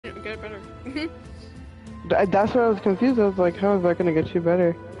get it better. That's why I was confused. I was like, how is that gonna get you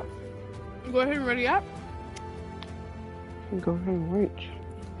better? Go ahead and ready up. Go ahead and reach.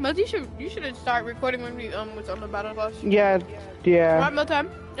 But you should start recording when we was on the battle bus. Yeah, yeah. Right, meal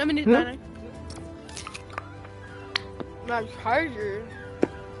time. I'm gonna need that. My charger.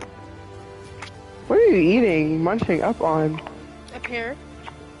 What are you eating? Munching up on? A pear.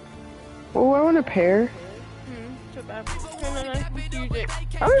 Oh, I want a pear. So bad. No. Use it.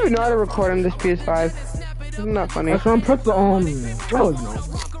 I don't even know how to record on this PS5. Isn't that funny? So I'm press the oh no.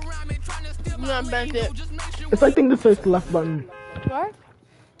 No, I bent it. It's like thing that says left button. What?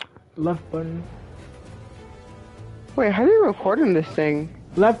 Left button. Wait, how do you record on this thing?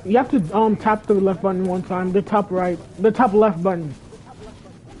 Left. You have to tap the left button one time. The top right. The top left button.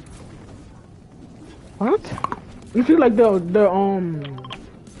 What? You see like the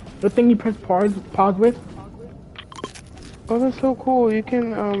thing you press pause with? Oh, that's so cool. You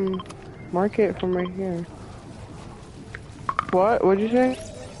can mark it from right here. What? What'd you say?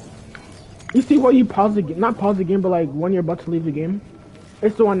 You see what you pause the game? Not pause the game, but like when you're about to leave the game.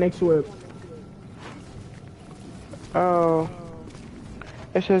 It's the one next to it. Oh.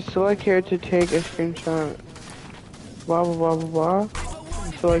 It says select here to take a screenshot. Blah blah blah blah blah.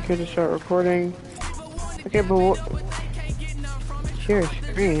 Select here to start recording. Okay, but what? Share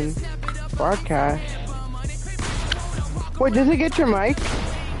screen. Broadcast. Wait, does it get your mic?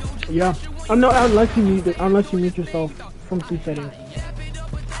 Yeah. Oh no, unless you mute yourself from C settings.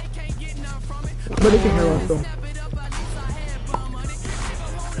 But it can hear us though.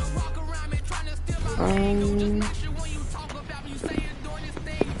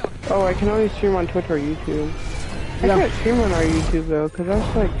 Oh, I can only stream on Twitch or YouTube. I can't stream on our YouTube though, cause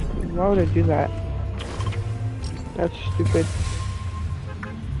that's like, why would I do that? That's stupid.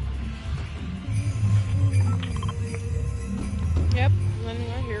 Yep, landing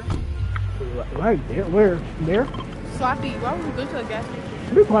right here. Right there? Where? There? Sloppy, why would we go to a gas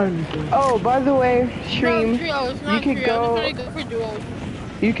station? Be quiet in this room. Oh, by the way, stream. No, trios, not you could trios. go. I'm trying to go for duos.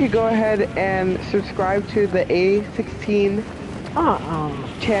 You could go ahead and subscribe to the A16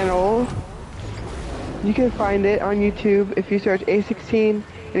 channel. You can find it on YouTube if you search A16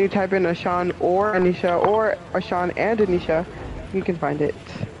 and you type in Ashan or Anisha or Ashan and Anisha. You can find it.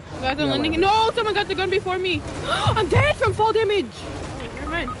 Guys, I'm landing. No, someone got the gun before me. I'm dead from fall damage. Oh, never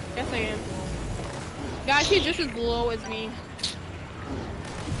mind. Yes, I am. Guys, he's just as low as me.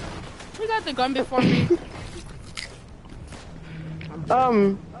 Who got the gun before me?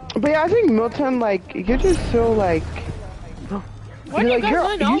 But yeah, I think Milton, like, you're just so, like, Why you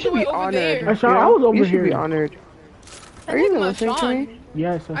guys you should be honored. I was over you here. should be honored. Are you even listening to me?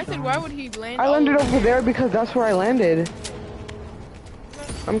 Yes, I said, why would he land? I landed over there because that's where I landed.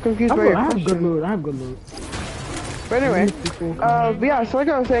 I'm confused by your question. I have good loot. I have good loot. But anyway, but yeah, so like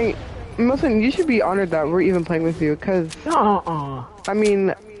I was saying, Milton, you should be honored that we're even playing with you, cause I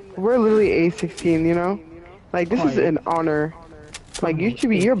mean, we're literally A16, you know? Like, this is an honor. Like, you should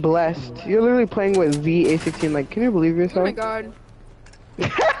be, you're blessed. You're literally playing with the A16, like, can you believe yourself? Oh my god.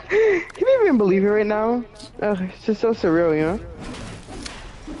 Can you even believe it right now? Ugh, it's just so surreal, you know?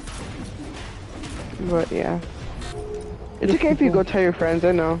 But yeah. It's okay if you go tell your friends,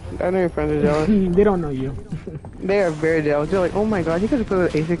 I know your friends are jealous. They don't know you. They are very jealous. They're like, oh my god, you guys play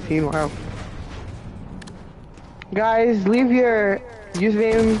with A16, wow. Guys, leave your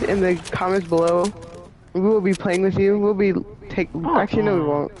usernames in the comments below. We will be playing with you. We'll be actually no we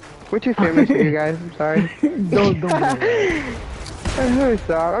won't. We're too famous for you guys, I'm sorry. don't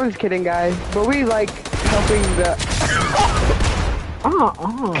Stop. I'm just kidding, guys. But we like helping the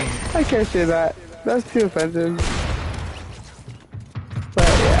I can't say that. That's too offensive. But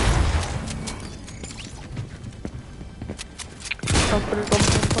yeah.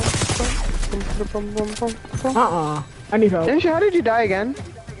 I need help. Anisha, how did you die again?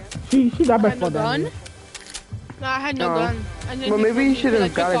 She died by fall gun? damage. No, I had no gun. Well, maybe you should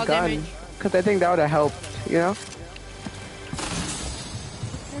have got a gun. Because I think that would have helped, you know?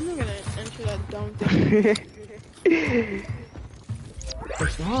 I'm not gonna enter that dumb thing.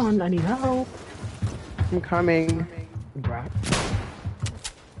 What's on? I need help. I'm coming. Brat.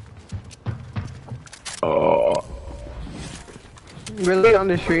 Oh. Really on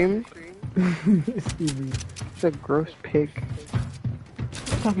the stream? Stevie. It's a gross pig.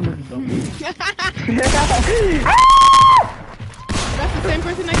 Talking about the That's the same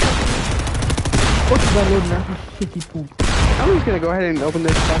person I killed. What's that little nasty shitty poop? I'm just gonna go ahead and open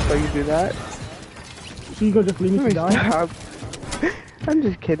this chest while you do that. So you gonna just leave me to die? Stop. I'm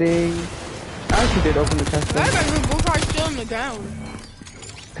just kidding. I actually did open the chest. Why is my removal card still on the ground?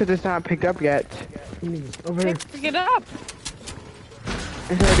 Because it's not picked up yet. Over here. Pick it up.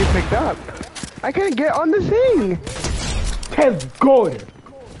 It's already picked up. I can't get on the thing. That's good.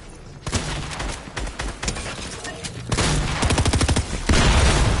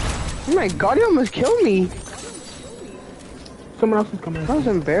 Oh my god, he almost killed me. Someone else is coming. That was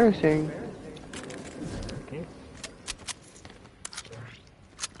embarrassing. Okay.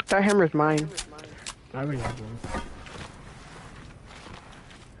 That hammer's mine. I already have one.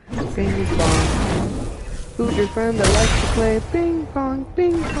 Bing bong. Who's your friend that likes to play ping pong,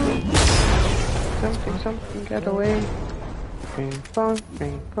 ping pong? Something, get away. Ping pong,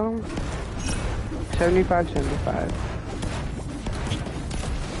 ping pong. 75, 75.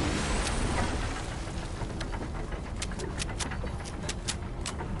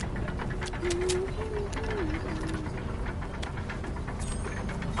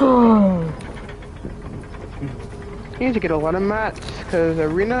 You need to get a lot of mats, because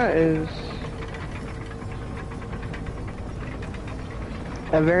arena is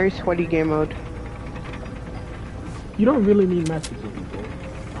a very sweaty game mode. You don't really need mats to kill people,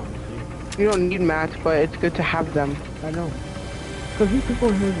 honestly. You don't need mats, but it's good to have them. I know. Because these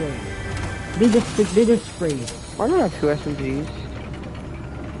people here, they just spray. Why do I have 2 SMGs?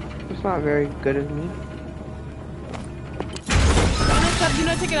 It's not very good as me. You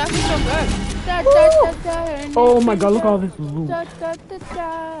know, take it off, it's so good. Oh my god, look at all this loot. All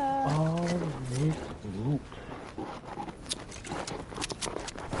this loot.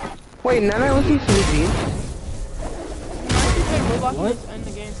 Wait, Nana, was he sleeping? What? End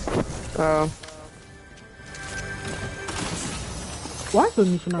the game. Oh. Why is the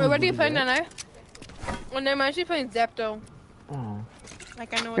mission Wait, what do you play, Nana? Well, never mind, she's playing Zepto. Oh.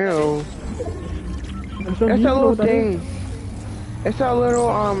 Like, I know what Ew. that is. It's that little thing. It's that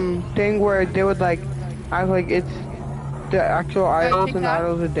little thing where they would like act like it's the actual idols and the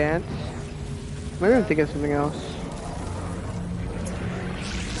idols would dance. Maybe I'm thinking of something else.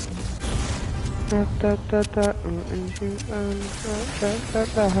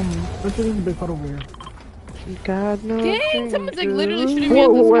 Let's see this big puddle over here. God knows. Dang, someone's like literally shooting me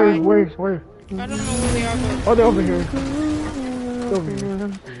in the sky. Where? I don't know where they are, but... Oh, they're over here. They're over here.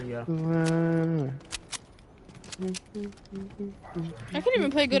 Yeah. I can't even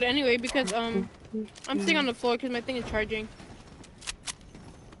play good anyway because I'm sitting on the floor because my thing is charging.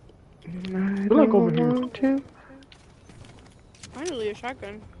 They're like over here. Finally a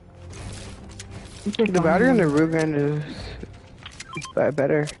shotgun. The battery on the root gun is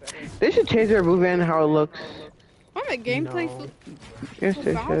better. They should change their root gun how it looks. Why my gameplay Yes,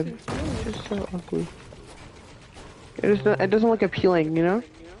 they should. It's just so ugly. It doesn't look appealing, you know?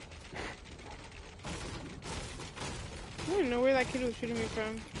 I don't know where that kid was shooting me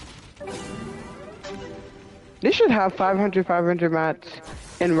from. They should have 500 mats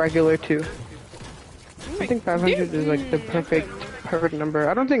in regular too. I think 500 is like the perfect number.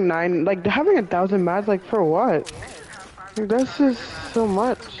 I don't think 9, like having 1,000 mats, like for what? Like, that's just so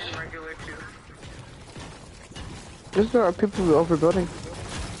much. Just there are people overbuilding.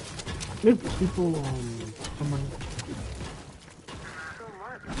 There's people, someone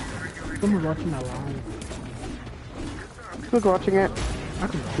watching that live. Who's watching it?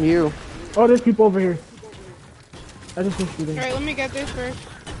 You. Oh, there's people over here. I just went shooting. Alright, let me get this first.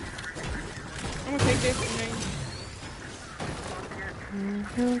 I'm gonna take this and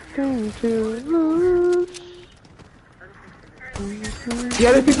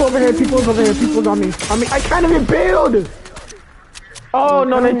Yeah, there's people over here. People's over here. People's on me. I can't even build! Oh,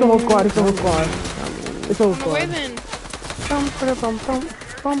 no, it's the whole squad. It's the whole squad. It's the whole squad. Where then?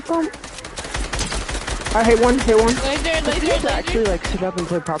 I hit one. Laser. Actually, like sit up and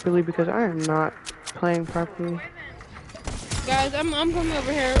play properly because I am not playing properly. Guys, I'm coming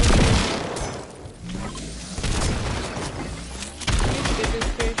over here.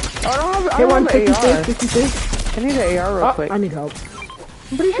 I don't have. I Hit don't one. have an AR. 56. I need an AR real quick. I need help.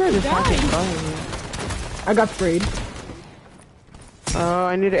 I'm pretty sure this happened following me. I got sprayed. Oh,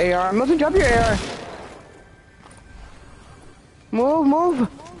 I need an AR. Mustn't drop your AR. Move.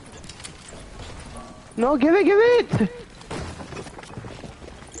 No, give it.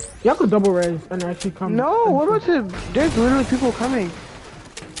 Y'all could double res and actually come. No, what was it? There's literally people coming.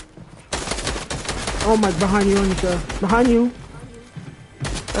 Oh my, behind you, Anisha. Behind you.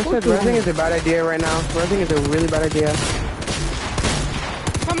 I said resing is a bad idea right now. Resing is a really bad idea.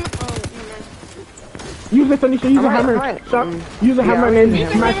 Use this, Anisha. Use a hammer. Use a hammer and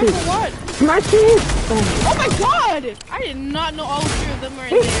then smash it. Smash it! Oh my god! I did not know all 3 of them were in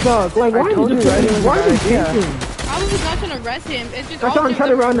They there. suck. Like, why are you just why are you thinking? I was not trying to rest him. It's just Ashawn, try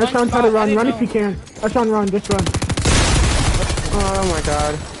to run. Ashawn, try to run. Run if you can. Ashawn, run. Just run. Oh my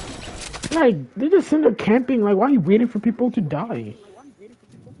god. Like, they're just sitting there camping. Like, why are you waiting for people to die?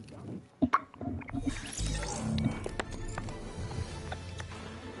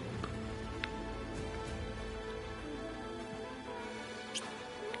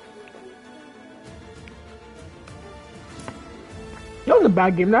 That was a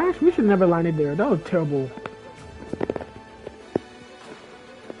bad game. We should never landed there. That was terrible.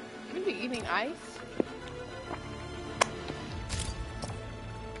 Should be eating ice.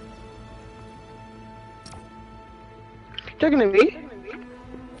 Talking to me?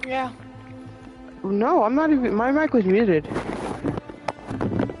 Yeah. No, I'm not even. My mic was muted.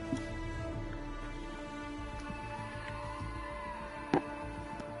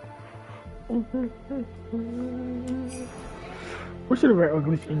 We should have read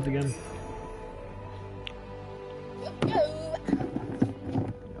ugly skins again.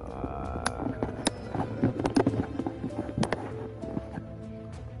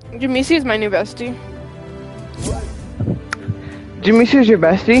 Jamisi is my new bestie. Jamisi is your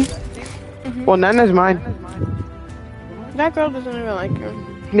bestie? Well, Nana's mine. That girl doesn't even like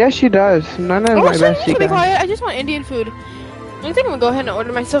him. Yes, she does. Nana is my bestie. Be quiet. I just want Indian food. I think I'm gonna go ahead and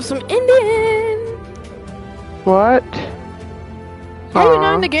order myself some Indian. What? Why are you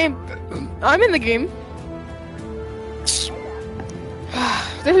not in the game? I'm in the game.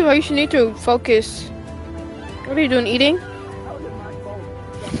 This is why you should need to focus. What are you doing? Eating?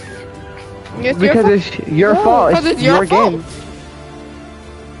 Yes, because it's your fault. It's your game.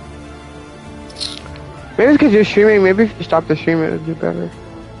 Maybe it's because you're streaming. Maybe if you stop the stream, it would be better.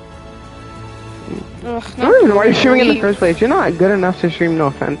 Ugh, I don't even know why you're streaming in the first place. You're not good enough to stream, no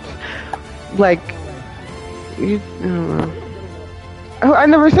offense. Like, I don't know. I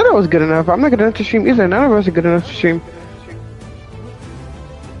never said I was good enough. I'm not good enough to stream either. None of us are good enough to stream.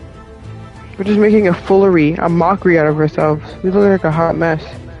 We're just making a foolery, a mockery out of ourselves. We look like a hot mess.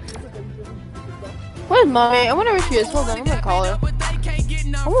 Where's mommy? I wonder where she is. Hold on, I'm gonna call her.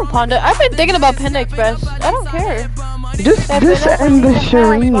 I want Panda. I've been thinking about Panda Express. I don't care. Just end the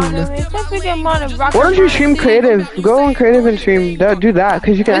stream. Why don't you stream creative? Go on creative and stream. Do that,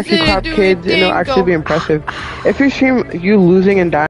 because you can actually clap kids and it'll actually be impressive. If you stream you losing and dying.